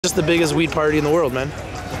Just the biggest weed party in the world, man.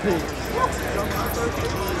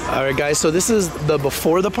 Alright guys, so this is the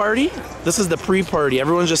before the party. This is the pre-party.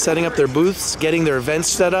 Everyone's just setting up their booths, getting their events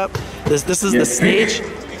set up. This is the stage.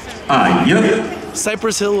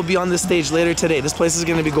 Cypress Hill will be on this stage later today. This place is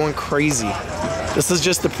going to be going crazy. This is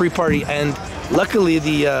just the pre-party, and luckily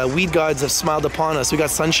the weed gods have smiled upon us. We got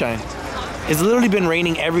sunshine. It's literally been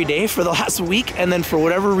raining every day for the last week, and then for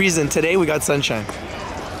whatever reason today we got sunshine.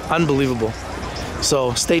 Unbelievable.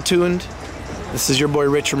 So stay tuned. This is your boy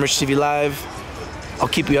Rich from Rich TV Live. I'll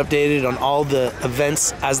keep you updated on all the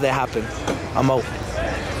events as they happen. I'm out.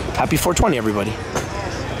 Happy 420, everybody.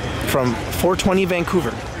 From 420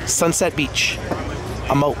 Vancouver, Sunset Beach.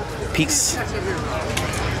 I'm out. Peace.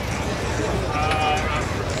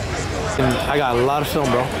 I got a lot of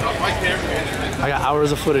film, bro. I got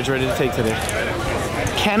hours of footage ready to take today.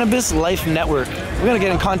 Cannabis Life Network. We're gonna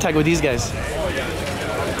get in contact with these guys.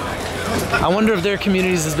 I wonder if their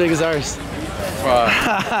community is as big as ours.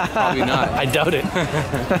 Probably not. I doubt it.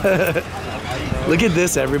 Look at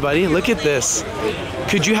this, everybody. Look at this.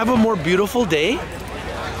 Could you have a more beautiful day?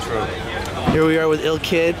 True. Here we are with Ill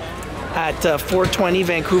Kid at 420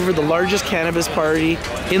 Vancouver, the largest cannabis party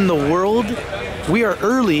in the world. We are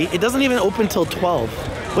early. It doesn't even open till 12.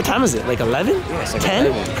 What time is it? Like 11? Yeah, it's like 10?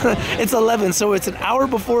 11. It's 11, so it's an hour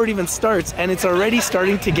before it even starts, and it's already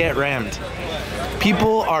starting to get rammed.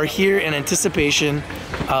 People are here in anticipation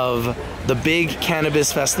of the big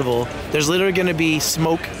cannabis festival. There's literally going to be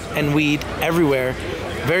smoke and weed everywhere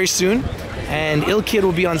very soon, and Ill Kid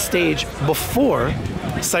will be on stage before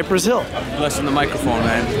Cypress Hill. Blessing the microphone,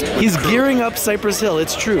 man. He's gearing up Cypress Hill,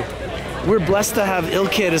 it's true. We're blessed to have Ill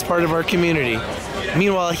Kid as part of our community.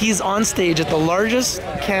 Meanwhile, he's on stage at the largest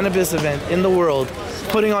cannabis event in the world,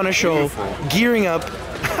 putting on a show, gearing up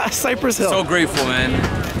Cypress Hill. So grateful,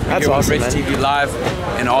 man. That's awesome, Rich TV Live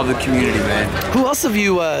and all the community, man. Who else have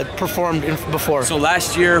you performed before? So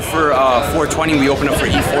last year for 420, we opened up for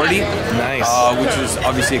E40. Nice. Which is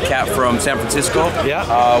obviously a cat from San Francisco.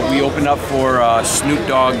 Yeah. We opened up for Snoop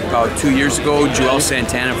Dogg about 2 years ago. Joel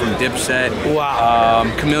Santana from Dipset. Wow.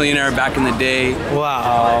 Chameleonaire back in the day.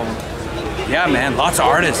 Wow. Yeah, man, lots of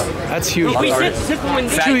artists. That's huge.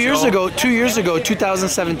 2 years ago,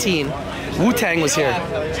 2017, Wu-Tang was here.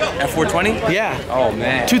 At 420? Yeah. Oh,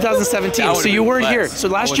 man. 2017. So you weren't here. So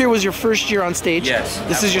last year was your first year on stage. Yes.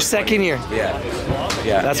 This is your second year. Yeah.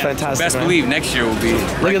 Yeah. That's fantastic. Best man. believe next year will be.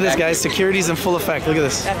 Look at this, guys. Security's in full effect. Look at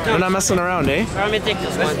this. We're not messing around, eh?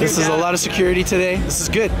 This is a lot of security today. This is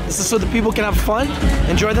good. This is so that people can have fun,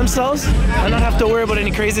 enjoy themselves, and not have to worry about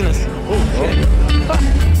any craziness.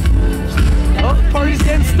 Oh, the party's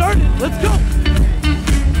getting started. Let's go.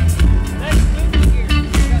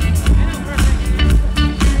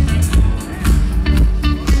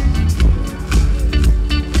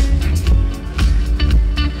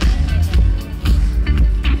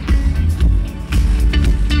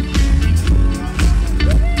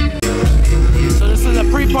 So this is a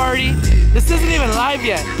pre-party. This isn't even live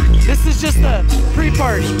yet. This is just a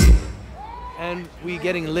pre-party. And we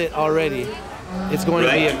getting lit already. It's going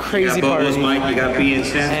to be a crazy party,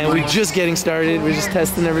 and we're just getting started. We're just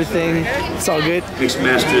testing everything. It's all good.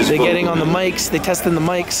 They're getting on the mics. They're testing the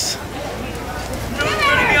mics.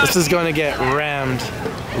 This is going to get rammed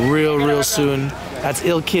real soon. That's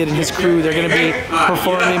Ill Kid and his crew. They're going to be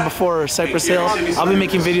performing before Cypress Hill. I'll be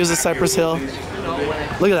making videos at Cypress Hill.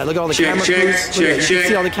 Look at that. Look at all the camera crews. You can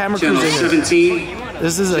see all the camera crews in here.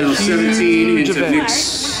 This is a huge event.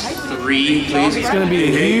 It's going to be a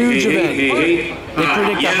huge event. They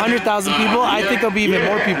predict 100,000 people. I think there'll be even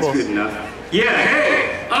more people.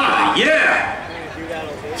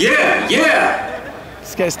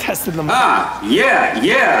 This guy's testing them.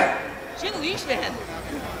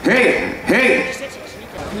 Hey.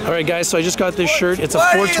 All right, guys. So I just got this shirt. It's a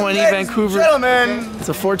 420 Vancouver. It's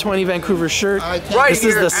a 420 Vancouver shirt. This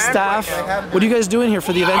is the staff. What are you guys doing here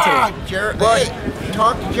for the event today?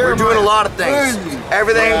 We're doing a lot of things.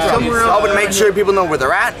 Everything from helping make sure people know where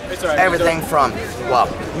they're at. Everything from, well,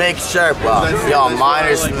 make sure, y'all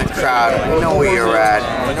minors in the crowd, we know where you're at.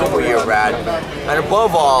 We know where you're at. And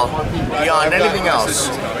above all, beyond anything else,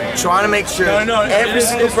 trying to make sure every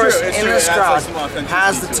single person in this crowd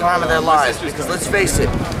has the time of their lives. Because let's face it,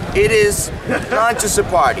 it is not just a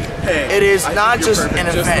party. It is not just an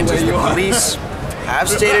event, as the police have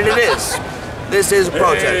stated it is. This is a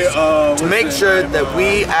protest to make sure that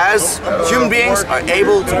we as human beings are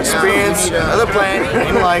able to experience another plane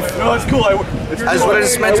in life as what it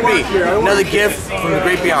is meant to be. Another gift from the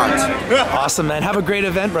great beyond. Awesome, man. Have a great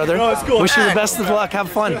event, brother. Wish you the best of luck. Have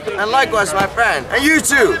fun. And likewise, my friend. And you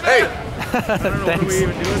too. Hey. Thanks.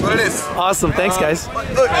 That's what it is. Awesome. Thanks, guys.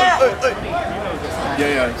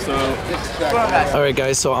 Yeah. So. All right,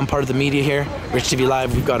 guys. So I'm part of the media here, Rich TV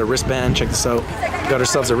Live. We've got a wristband. Check this out. We got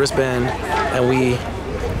ourselves a wristband, and we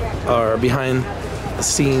are behind the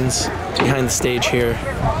scenes, behind the stage here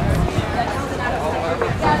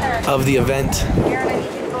of the event.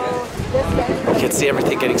 You can see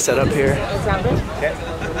everything getting set up here.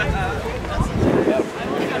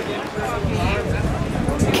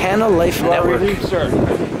 Canna Life Network.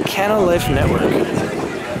 Canna Life Network.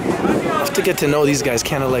 I have to get to know these guys.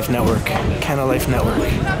 Canna Life Network. Canna Life Network.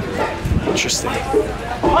 Interesting.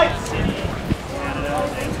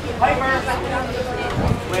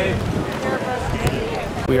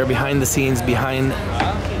 We are behind the scenes, behind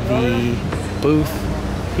the booth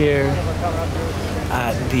here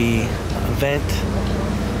at the event,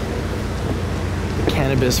 the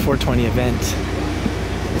Cannabis 420 event.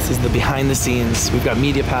 This is the behind the scenes. We've got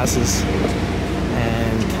media passes,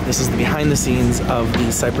 and this is the behind the scenes of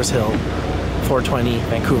the Cypress Hill 420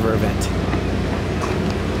 Vancouver event.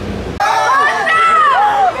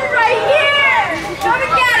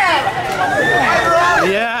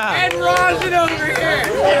 Yeah. And rosin over here.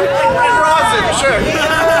 And rosin, sure.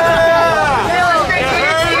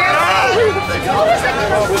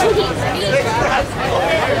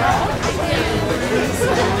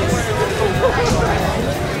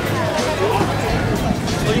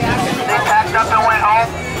 They packed up and went home.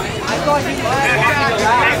 They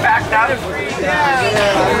packed up.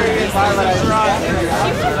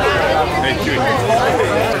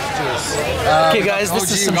 Okay, guys,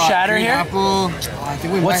 this is some shatter here.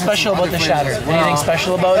 What's special about the shatter? Anything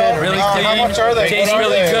special about it? Really clean. How much are they? Tastes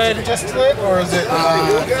really good. Distillate or is it?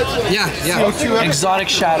 Yeah. Exotic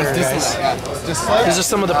shatter, guys. These are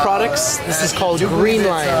some of the products. This is called Green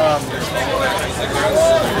Line.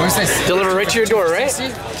 What's this? Deliver right to your door, right?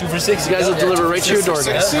 2 for 6. You guys will deliver right to your door,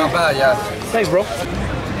 guys. Not bad, yeah. Thanks, bro.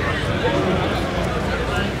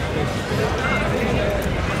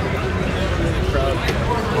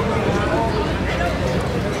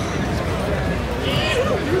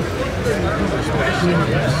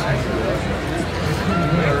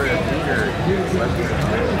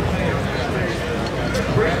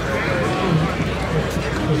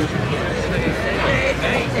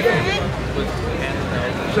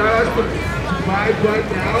 Shout out to Vibe right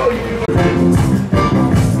now. You